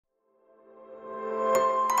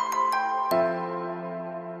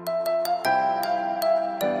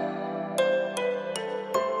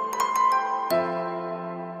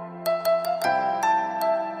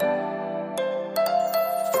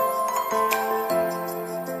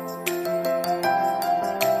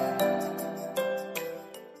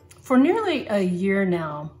For nearly a year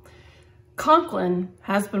now, Conklin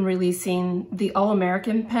has been releasing the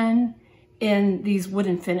All-American pen in these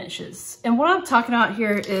wooden finishes. And what I'm talking about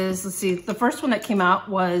here is, let's see, the first one that came out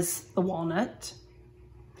was the walnut.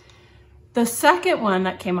 The second one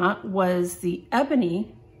that came out was the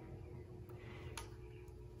ebony.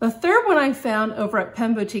 The third one I found over at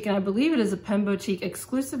Pen Boutique, and I believe it is a Pen Boutique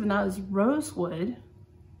exclusive, and that is rosewood.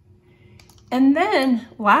 And then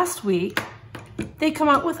last week, they come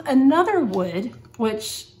out with another wood,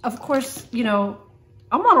 which of course, you know,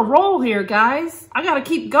 I'm on a roll here, guys. I gotta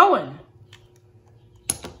keep going.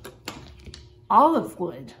 Olive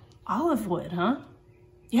wood, huh?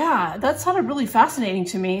 Yeah, that sounded really fascinating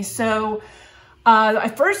to me. So I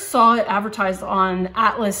first saw it advertised on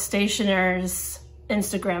Atlas Stationer's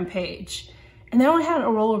Instagram page, and they only had a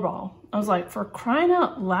rollerball. I was like, for crying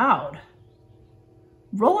out loud,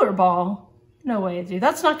 rollerball? No way, dude,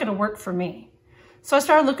 that's not gonna work for me. So I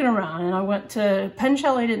started looking around, and I went to Pen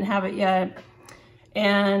Chalet, didn't have it yet.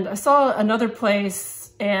 And I saw another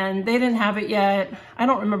place and they didn't have it yet. I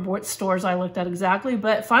don't remember what stores I looked at exactly,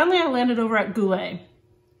 but finally I landed over at Goulet.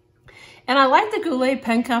 And I like the Goulet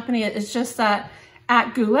Pen Company. It's just that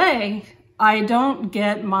at Goulet, I don't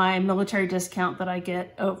get my military discount that I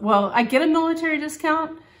get. Well, I get a military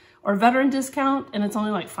discount or veteran discount, and it's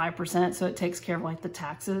only like 5%, so it takes care of like the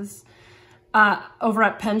taxes. Over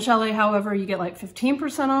at Pen Chalet, however, you get like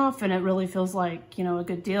 15% off, and it really feels like, you know, a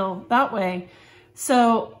good deal that way.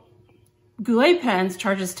 So Goulet Pens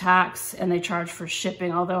charges tax and they charge for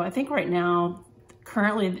shipping, although I think right now,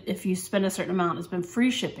 currently, if you spend a certain amount, it's been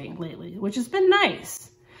free shipping lately, which has been nice.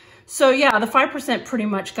 So yeah, the 5% pretty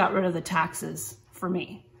much got rid of the taxes for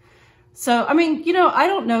me. So, I mean, you know, I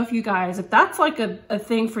don't know if you guys, if that's like a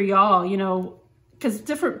thing for y'all, you know, because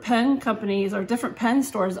different pen companies or different pen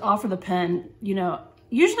stores offer the pen, you know,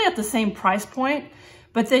 usually at the same price point,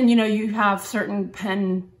 but then, you know, you have certain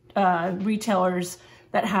pen retailers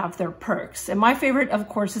that have their perks. And my favorite, of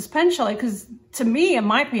course, is Pen Chalet, because to me, in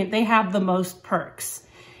my opinion, they have the most perks.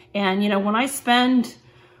 And, you know, when I spend,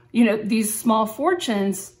 you know, these small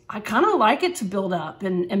fortunes, I kind of like it to build up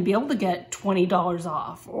and be able to get $20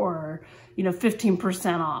 off or, you know,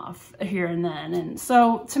 15% off here and then. And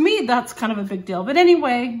so to me, that's kind of a big deal. But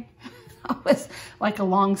anyway, that was like a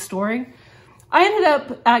long story. I ended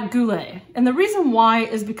up at Goulet. And the reason why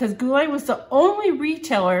is because Goulet was the only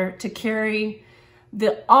retailer to carry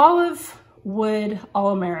the olive wood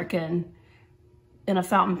All-American in a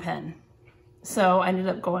fountain pen. So I ended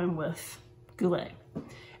up going with Goulet.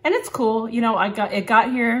 And it's cool, you know, it got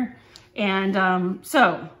here. And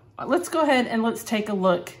so let's go ahead and let's take a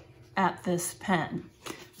look at this pen.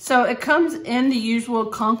 So it comes in the usual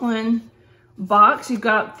Conklin box. You've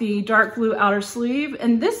got the dark blue outer sleeve,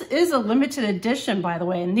 and this is a limited edition, by the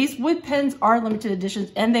way. And these wood pens are limited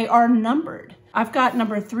editions, and they are numbered. I've got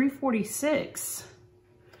number 346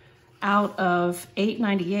 out of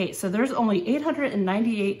 898. So there's only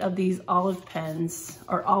 898 of these olive pens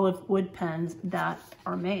or olive wood pens that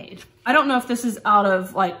are made. I don't know if this is out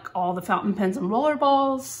of like all the fountain pens and roller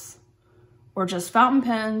balls or just fountain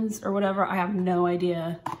pens or whatever. I have no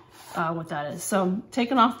idea what that is. So I'm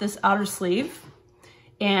taking off this outer sleeve,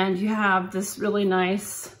 and you have this really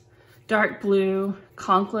nice dark blue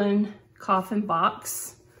Conklin coffin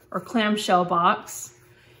box or clamshell box.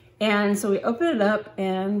 And so we open it up,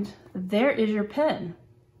 and there is your pen.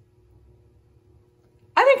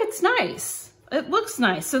 I think it's nice. It looks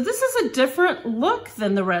nice. So this is a different look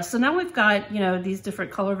than the rest. So now we've got, you know, these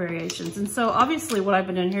different color variations. And so obviously what I've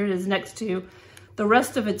been doing here is next to the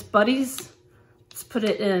rest of its buddies, let's put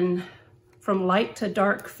it in from light to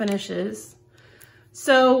dark finishes.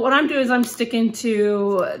 So what I'm doing is I'm sticking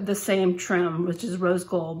to the same trim, which is rose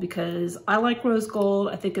gold, because I like rose gold.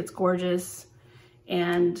 I think it's gorgeous.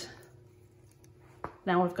 And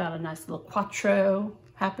now we've got a nice little quattro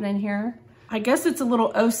happening here. I guess it's a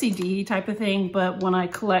little OCD type of thing, but when I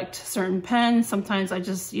collect certain pens, sometimes I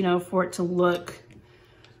just, you know, for it to look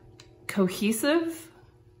cohesive,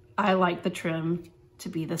 I like the trim to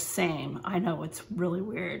be the same. I know it's really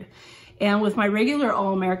weird. And with my regular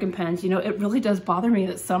All-American pens, you know, it really does bother me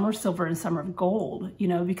that some are silver and some are gold, you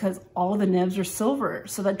know, because all of the nibs are silver.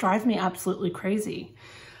 So that drives me absolutely crazy.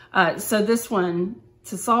 So this one,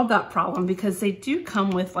 to solve that problem, because they do come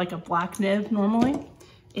with like a black nib normally.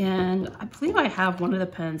 And I believe I have one of the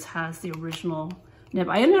pens has the original nib.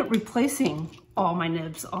 I ended up replacing all my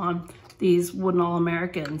nibs on these wooden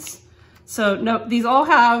All-Americans. So no, these all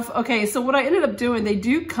have, okay, so what I ended up doing, they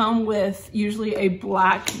do come with usually a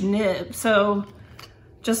black nib. So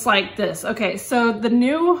just like this. Okay, so the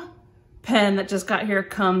new pen that just got here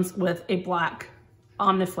comes with a black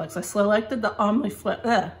Omniflex. I selected the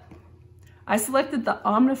Omniflex. I selected the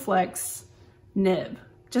Omniflex nib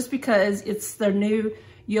just because it's their new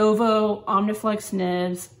Jowo Omniflex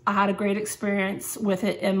nibs. I had a great experience with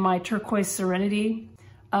it in my Turquoise Serenity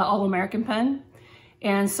All-American pen.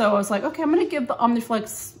 And so I was like, okay, I'm gonna give the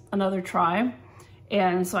Omniflex another try.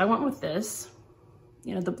 And so I went with this,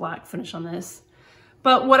 you know, the black finish on this.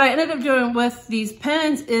 But what I ended up doing with these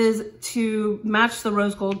pens is to match the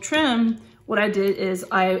rose gold trim. What I did is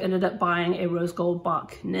I ended up buying a rose gold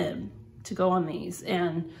Bach nib to go on these.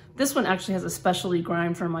 And this one actually has a specialty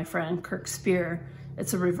grind from my friend Kirk Spear.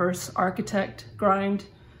 It's a reverse architect grind.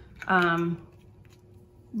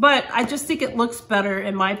 But I just think it looks better,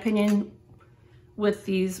 in my opinion, with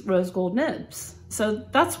these rose gold nibs. So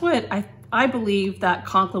that's what I believe that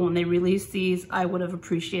Conklin, when they released these, I would have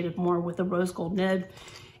appreciated more with a rose gold nib.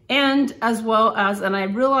 And as well as, and I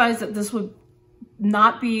realized that this would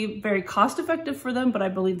not be very cost effective for them, but I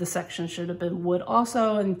believe the section should have been wood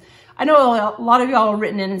also. And I know a lot of y'all have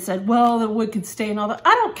written in and said, well, the wood could stain all that.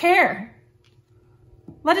 I don't care.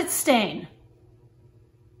 Let it stain.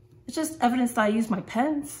 It's just evidence that I use my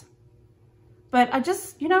pens. But I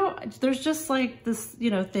just, you know, there's just like this,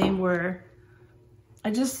 you know, thing where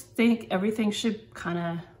I just think everything should kind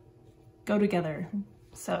of go together.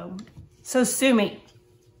 So sue me.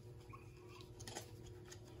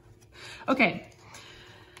 Okay.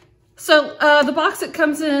 So the box it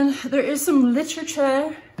comes in, there is some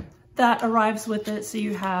literature that arrives with it. So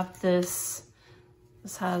you have this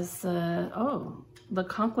has the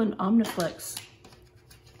Conklin Omniflex.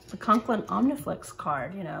 The Conklin Omniflex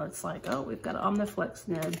card, you know, it's like, oh, we've got an Omniflex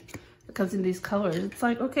nib that comes in these colors. It's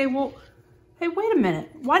like, okay, well, hey, wait a minute.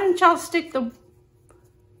 Why didn't y'all stick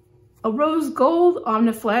a rose gold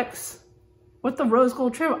Omniflex with the rose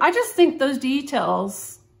gold trim? I just think those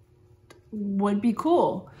details would be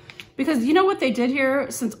cool. Because you know what they did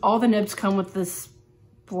here? Since all the nibs come with this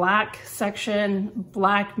black section,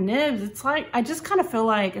 black nibs, it's like, I just kind of feel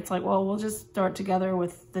like it's like, well, we'll just throw it together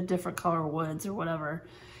with the different color woods or whatever.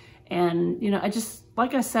 And, you know, I just,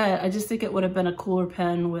 like I said, I just think it would have been a cooler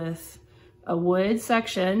pen with a wood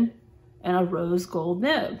section and a rose gold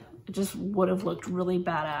nib. It just would have looked really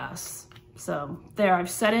badass. So there, I've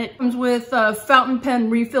said it. Comes with fountain pen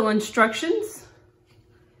refill instructions,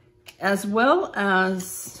 as well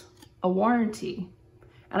as a warranty.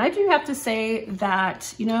 And I do have to say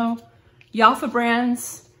that, you know, Jaffa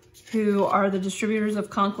Brands, who are the distributors of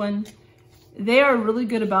Conklin, they are really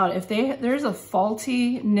good about it. If there's a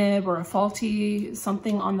faulty nib or a faulty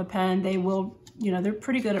something on the pen, they will, you know, they're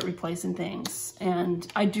pretty good at replacing things. And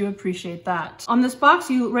I do appreciate that. On this box,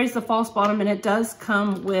 you raise the false bottom, and it does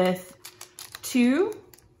come with 2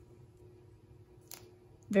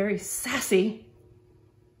 very sassy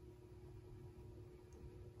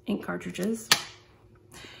ink cartridges.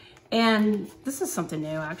 And this is something new,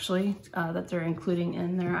 actually, that they're including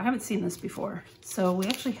in there. I haven't seen this before. So we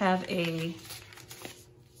actually have a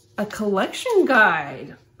collection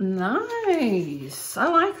guide. Nice. I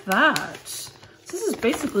like that. This is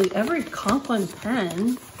basically every Conklin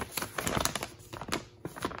pen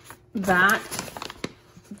that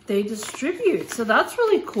they distribute. So that's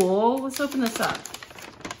really cool. Let's open this up.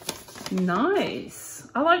 Nice.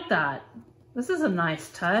 I like that. This is a nice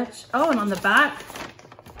touch. Oh, and on the back,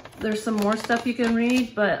 there's some more stuff you can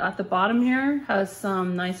read, but at the bottom here has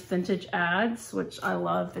some nice vintage ads, which I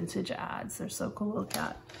love vintage ads. They're so cool to look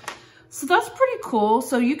at. So that's pretty cool.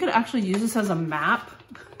 So you could actually use this as a map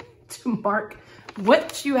to mark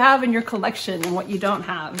what you have in your collection and what you don't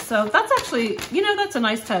have. So that's actually, you know, that's a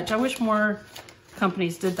nice touch. I wish more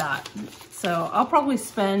companies did that. So I'll probably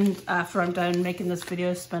spend, after I'm done making this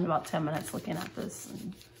video, spend about 10 minutes looking at this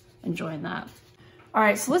and enjoying that. All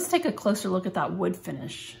right, so let's take a closer look at that wood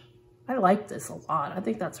finish. I like this a lot. I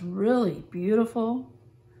think that's really beautiful.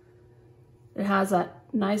 It has that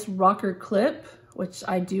nice rocker clip, which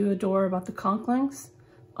I do adore about the Conklins.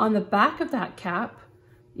 On the back of that cap,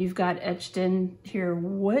 you've got etched in here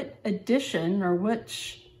what edition or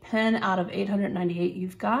which pen out of 898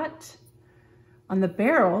 you've got. On the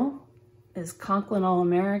barrel is Conklin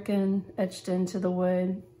All-American etched into the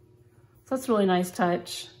wood. So that's a really nice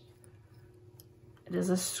touch. It is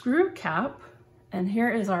a screw cap. And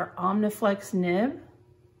here is our Omniflex nib.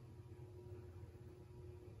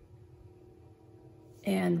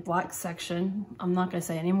 And black section. I'm not gonna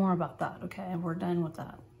say any more about that, okay? We're done with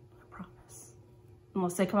that, I promise.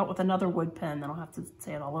 Unless they come out with another wood pen, then I'll have to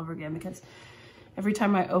say it all over again, because every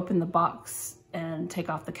time I open the box and take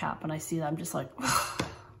off the cap and I see that, I'm just like,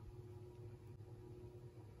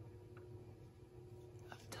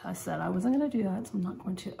 I said I wasn't gonna do that, so I'm not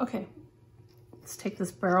going to. Okay, let's take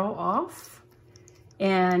this barrel off.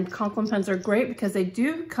 And Conklin pens are great because they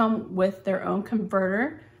do come with their own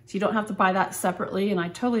converter, so you don't have to buy that separately, and I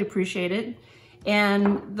totally appreciate it.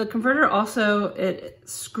 And the converter also, it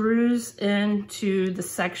screws into the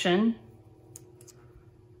section,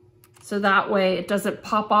 so that way it doesn't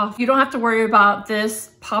pop off. You don't have to worry about this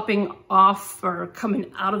popping off or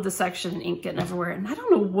coming out of the section and ink getting everywhere. And I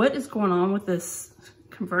don't know what is going on with this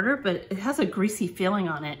converter, but it has a greasy feeling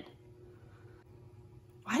on it.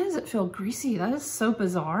 Why does it feel greasy? That is so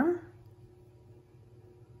bizarre.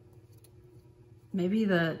 Maybe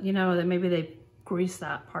maybe they grease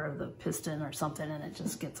that part of the piston or something and it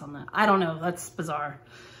just gets on that. I don't know, that's bizarre.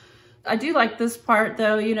 I do like this part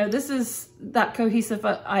though, you know, this is that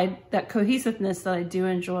that cohesiveness that I do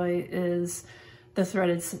enjoy is the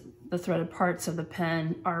threaded parts of the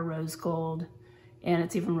pen are rose gold, and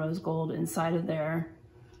it's even rose gold inside of there.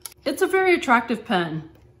 It's a very attractive pen.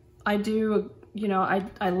 I do, you know,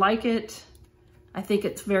 I like it. I think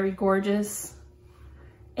it's very gorgeous.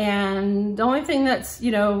 And the only thing that's,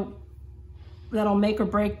 you know, that'll make or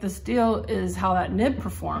break this deal is how that nib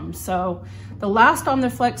performs. So the last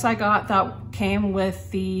Omniflex I got that came with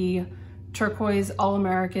the turquoise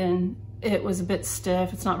All-American, it was a bit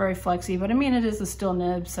stiff. It's not very flexy, but I mean, it is a steel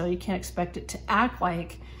nib, so you can't expect it to act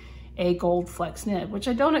like a gold flex nib, which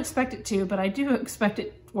I don't expect it to, but I do expect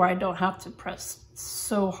it where I don't have to press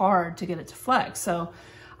so hard to get it to flex. So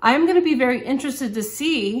I'm gonna be very interested to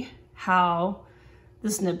see how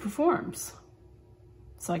this nib performs.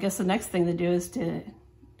 So I guess the next thing to do is to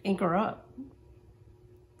ink her up.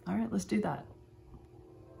 All right, let's do that.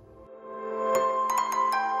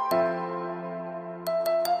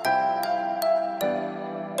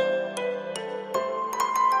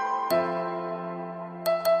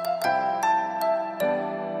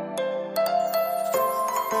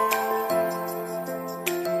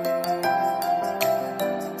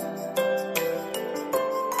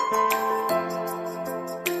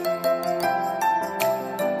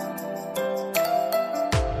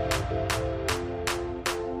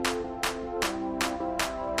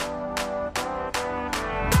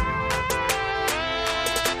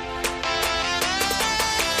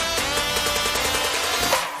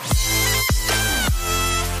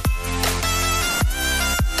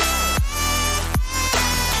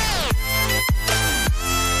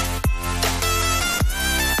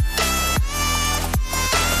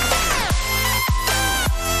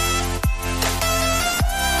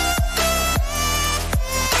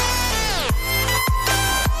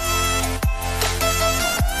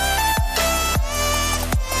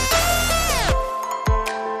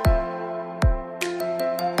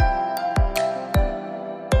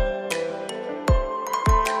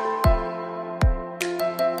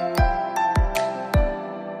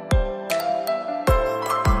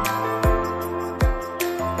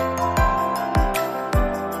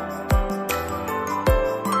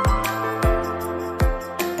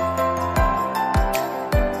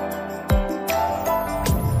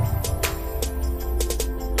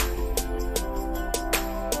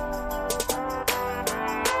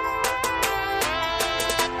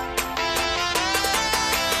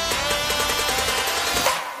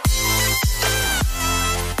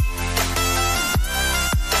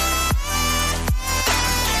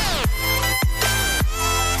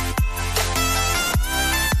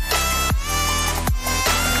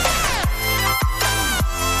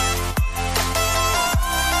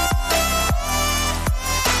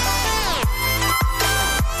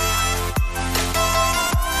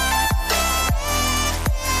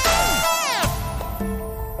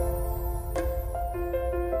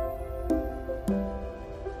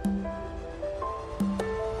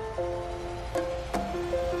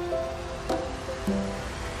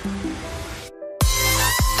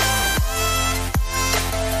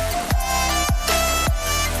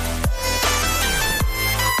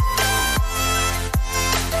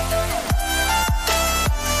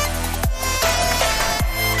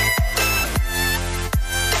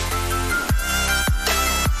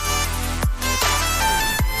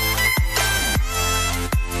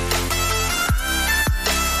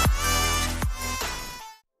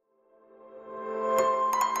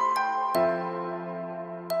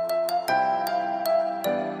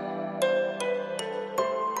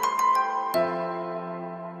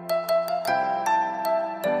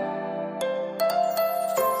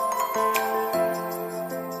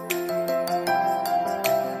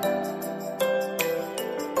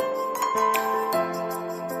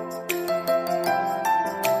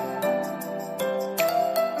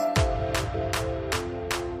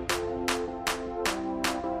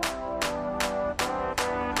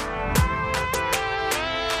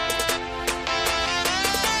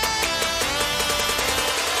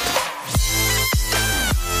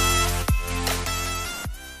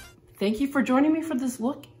 Thank you for joining me for this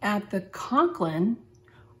look at the Conklin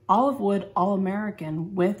Olive Wood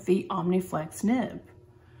All-American with the Omniflex nib.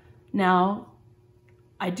 Now,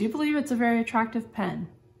 I do believe it's a very attractive pen.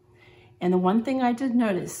 And the one thing I did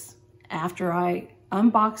notice after I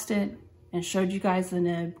unboxed it and showed you guys the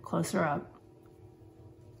nib closer up.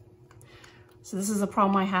 So this is a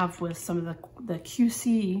problem I have with some of the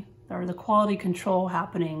QC or the quality control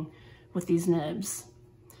happening with these nibs.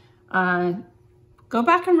 Go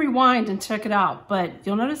back and rewind and check it out, but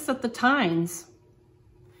you'll notice that the tines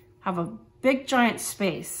have a big giant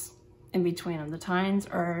space in between them. The tines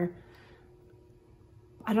are,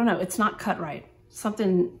 I don't know, it's not cut right.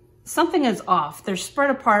 Something is off. They're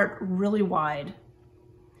spread apart really wide,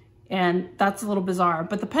 and that's a little bizarre,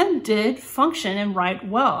 but the pen did function and write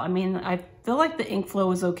well. I mean, I feel like the ink flow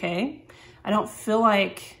is okay. I don't feel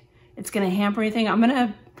like it's gonna hamper anything. I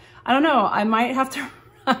don't know, I might have to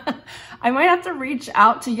I might have to reach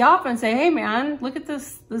out to Yappa and say, hey man, look at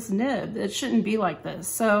this nib. It shouldn't be like this.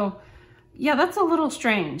 So yeah, that's a little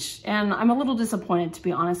strange. And I'm a little disappointed, to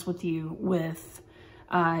be honest with you, with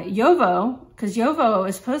Jowo, because Jowo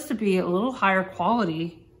is supposed to be a little higher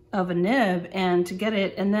quality of a nib, and to get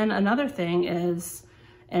it. And then another thing is,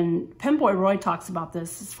 and Penboy Roy talks about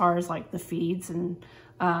this as far as like the feeds and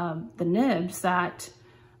the nibs, that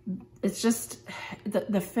it's just,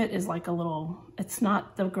 the fit is like a little, it's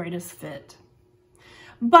not the greatest fit.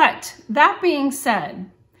 But that being said,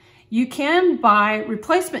 you can buy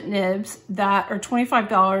replacement nibs that are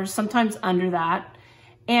 $25, sometimes under that.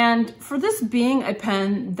 And for this being a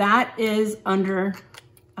pen that is under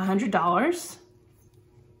 $100,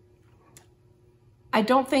 I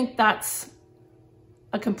don't think that's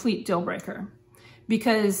a complete deal breaker,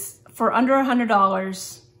 because for under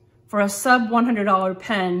 $100, for a sub $100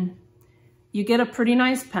 pen, you get a pretty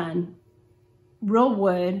nice pen, real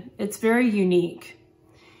wood. It's very unique,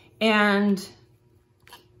 and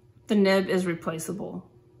the nib is replaceable.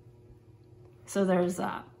 So there's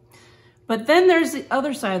that. But then there's the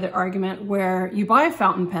other side of the argument where you buy a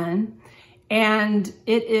fountain pen and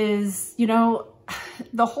it is, you know,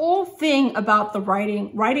 the whole thing about the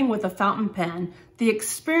writing with a fountain pen, the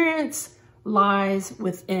experience lies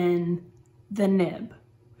within the nib.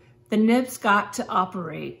 The nib's got to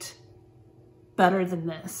operate better than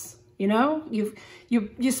this. You know,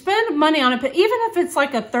 you spend money on a pen, even if it's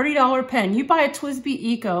like a $30 pen, you buy a TWSBI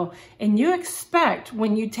Eco and you expect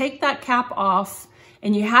when you take that cap off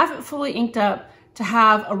and you have it fully inked up to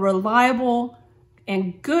have a reliable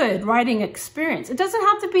and good writing experience. It doesn't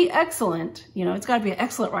have to be excellent. You know, it's got to be an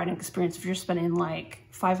excellent writing experience if you're spending like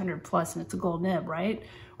 500 plus and it's a gold nib, right?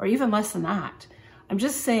 Or even less than that. I'm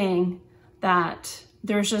just saying that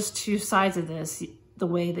there's just two sides of this, the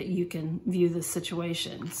way that you can view this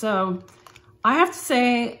situation. So I have to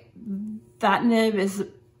say that nib is,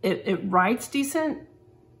 it writes decent,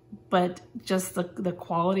 but just the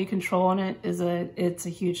quality control on it is it's a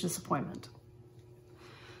huge disappointment.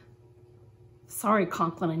 Sorry,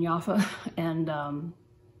 Conklin and Yappa and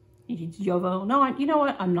Jowo. No, you know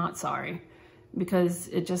what? I'm not sorry, because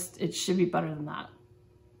it should be better than that.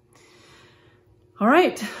 All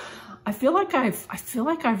right. I feel like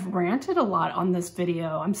I've ranted a lot on this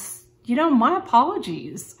video. You know, my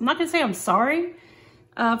apologies. I'm not gonna say I'm sorry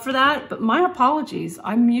for that, but my apologies.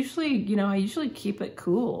 I'm usually, you know, I usually keep it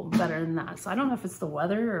cool better than that. So I don't know if it's the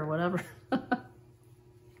weather or whatever.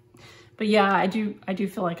 But yeah, I do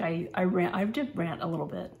feel like I did rant a little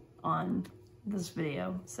bit on this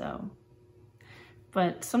video. So,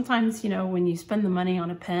 but sometimes, you know, when you spend the money on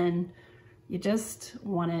a pen, you just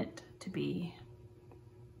want it to be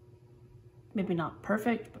maybe not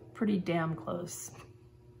perfect, but pretty damn close.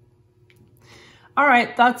 All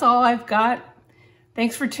right, that's all I've got.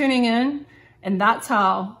 Thanks for tuning in. And that's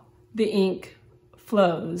how the ink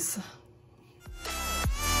flows.